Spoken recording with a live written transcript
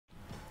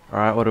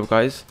Alright, what up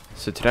guys?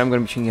 So today I'm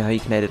going to be showing you how you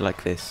can edit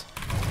like this.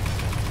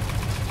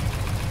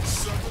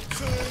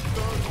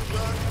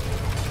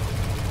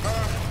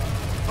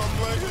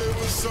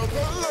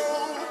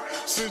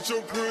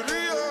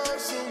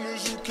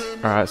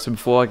 Alright, so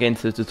before I get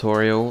into the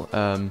tutorial,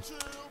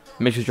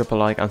 make sure to drop a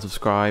like and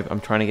subscribe. I'm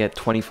trying to get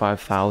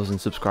 25,000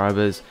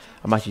 subscribers.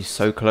 I'm actually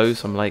so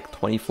close. I'm like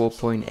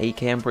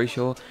 24.8k, I'm pretty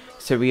sure.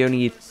 So we only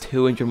need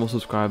 200 more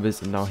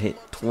subscribers and I'll hit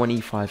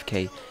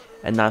 25k.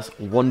 And that's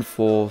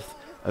 1/4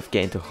 of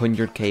getting to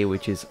 100k,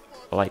 which is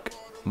like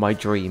my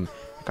dream.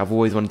 Like, I've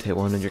always wanted to hit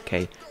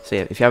 100k. So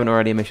yeah, if you haven't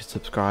already, make sure to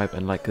subscribe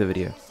and like the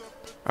video.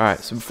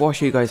 Alright, so before I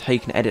show you guys how you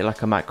can edit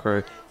like a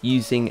macro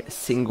using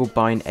single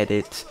bind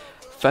edit,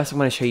 first I'm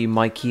going to show you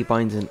my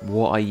keybinds and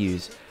what I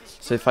use.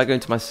 So if I go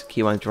into my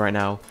keybinds right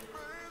now,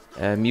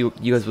 you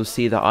guys will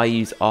see that I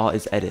use R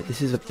as edit.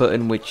 This is a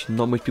button which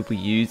not much people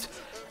use,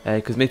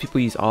 because most people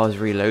use R as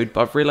reload,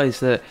 but I've realized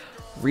that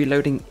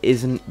reloading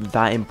isn't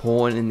that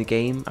important in the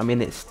game. I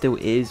mean, it still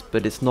is,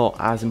 but it's not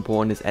as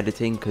important as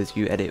editing, because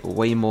you edit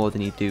way more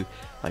than you do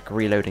like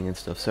reloading and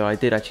stuff. So I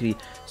did actually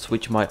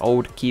switch my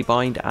old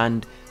keybind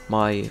and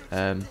my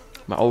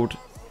my old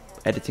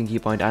editing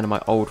keybind and my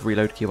old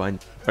reload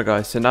keybind. Alright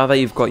guys, so now that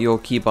you've got your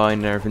keybind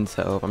and everything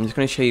set up, I'm just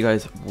going to show you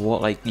guys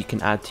what like you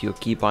can add to your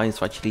keybinds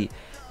to actually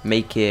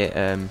make it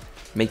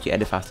make you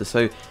edit faster.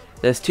 So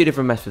there's two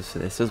different methods for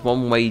this. There's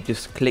one way you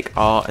just click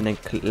R and then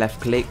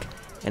left click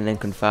and then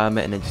confirm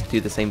it and then just do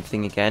the same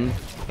thing again,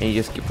 and you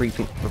just keep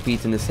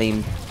repeating the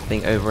same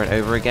thing over and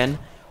over again.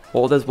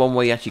 Or there's one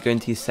way you actually go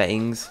into your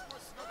settings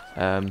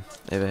over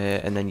here,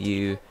 and then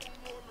you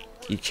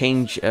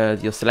change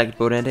your select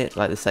build edit.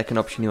 Like the second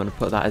option, you want to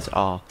put that as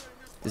R.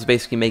 This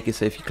basically make it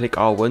so if you click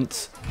R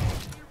once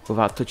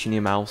without touching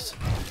your mouse,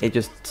 it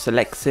just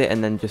selects it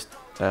and then just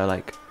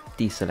like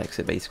deselects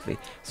it basically.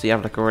 So you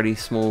have like a really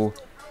small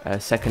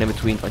second in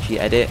between to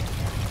actually edit.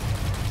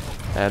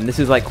 This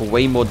is like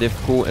way more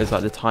difficult, as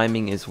like the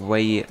timing is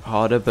way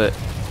harder, but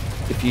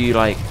if you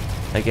like,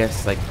 I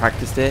guess, like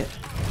practiced it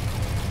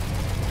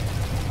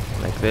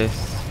like this,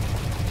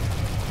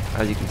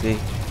 as you can see,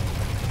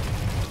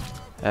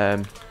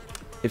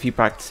 if you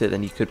practice it,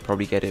 then you could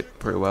probably get it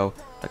pretty well,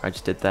 like I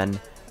just did then.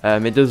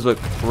 It does look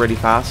really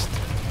fast.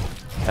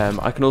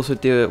 I can also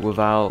do it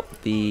without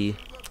the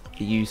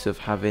use of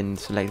having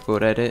select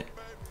build edit,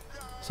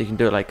 so you can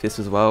do it like this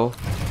as well,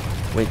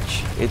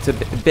 which it's a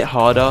bit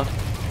harder.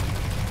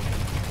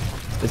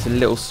 It's a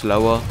little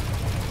slower,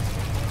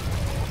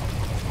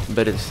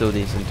 but it's still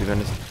decent, to be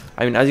honest.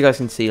 I mean, as you guys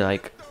can see,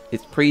 like,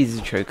 it's pretty easy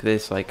to choke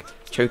this. Like,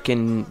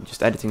 choking,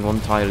 just editing one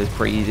tile is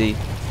pretty easy,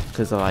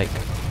 because like,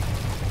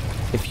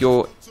 if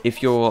you're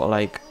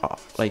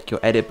like your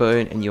edit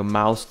button and your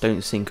mouse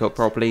don't sync up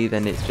properly,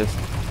 then it's just,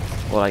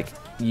 or like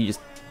you just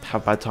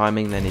have bad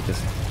timing, then it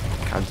just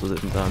cancels it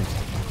sometimes.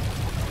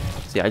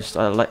 So yeah,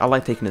 I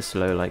like taking it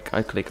slow. Like,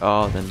 I click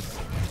R, and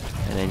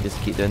then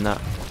just keep doing that.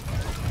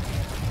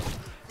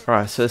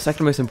 Alright, so the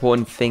second most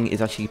important thing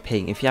is actually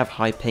ping. If you have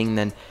high ping,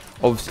 then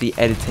obviously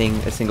editing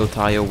a single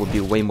tile would be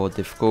way more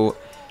difficult.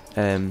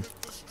 Going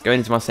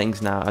into my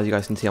settings now, as you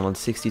guys can see, I'm on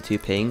 62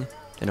 ping.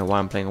 Don't know why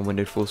I'm playing on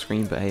Windows full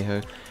screen, but hey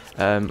ho.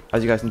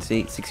 As you guys can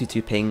see,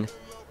 62 ping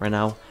right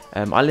now.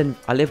 I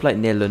live like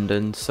near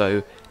London,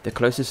 so the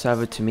closest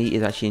server to me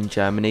is actually in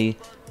Germany.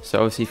 So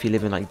obviously, if you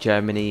live in like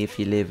Germany, if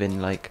you live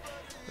in like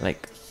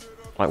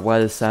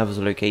where the servers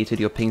are located,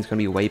 your ping's gonna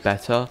be way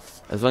better,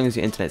 as long as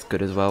your internet's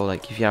good as well.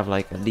 Like, if you have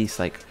like at least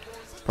like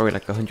probably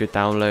like 100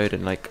 download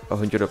and like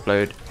 100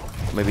 upload,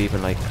 maybe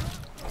even like,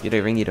 you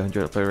don't really need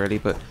 100 upload really,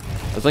 but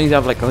as long as you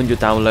have like 100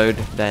 download,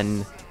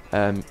 then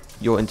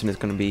your internet's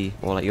gonna be,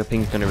 or like your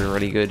ping's gonna be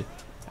really good.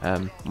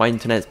 My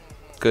internet's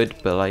good,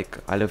 but like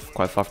I live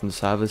quite far from the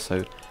servers,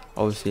 so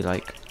obviously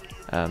like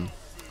my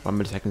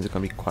milliseconds are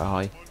gonna be quite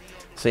high.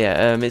 So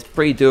yeah, it's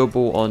pretty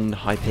doable on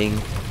high ping.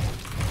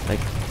 Like,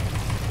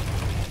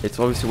 it's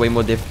obviously way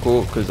more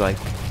difficult because like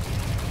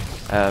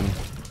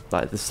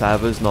the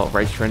server's not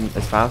registering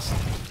as fast,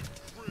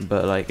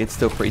 but like it's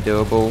still pretty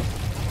doable.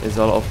 There's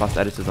a lot of fast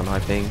editors on high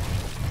ping.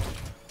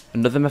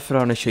 Another method I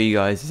want to show you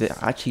guys is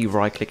actually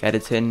right click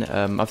editing.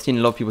 I've seen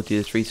a lot of people do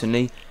this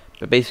recently,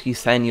 but basically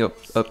setting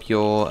up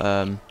your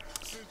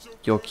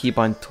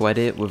keybind to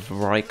edit with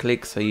right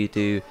click. So you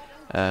do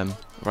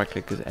right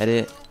click as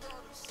edit.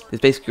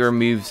 This basically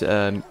removes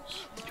your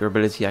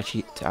ability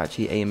to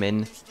actually aim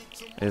in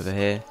over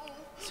here.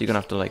 So you're gonna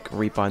have to like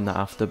rebind that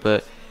after.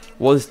 But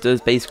what this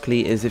does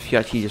basically is, if you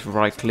actually just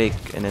right click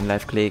and then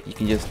left click, you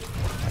can just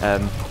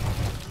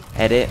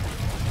edit.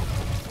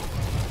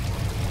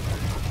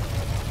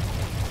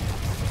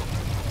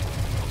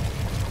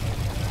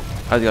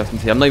 As you guys can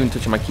see, I'm not even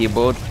touching my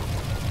keyboard.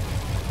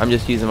 I'm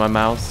just using my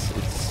mouse.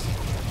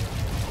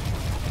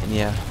 And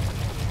yeah.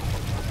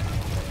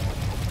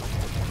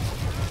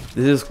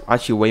 This is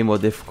actually way more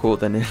difficult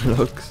than it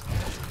looks.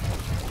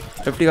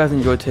 Hopefully you guys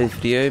enjoyed today's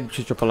video. Be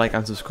sure to drop a like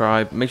and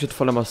subscribe. Make sure to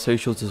follow my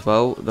socials as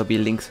well. There'll be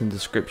links in the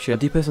description. I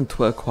do post on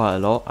Twitter quite a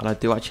lot, and I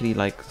do actually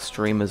like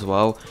stream as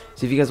well.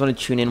 So if you guys want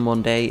to tune in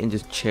one day and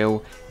just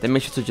chill, then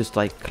make sure to just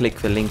like click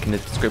the link in the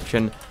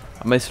description.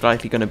 I'm most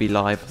likely going to be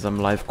live, as I'm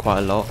live quite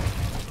a lot.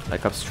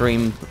 Like, I've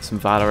streamed some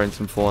Valorant,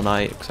 some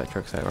Fortnite,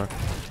 etc, etc.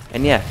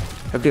 And yeah,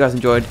 hope you guys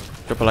enjoyed.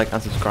 Drop a like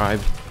and subscribe.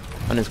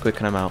 And it's quick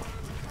and I'm out.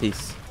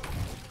 Peace.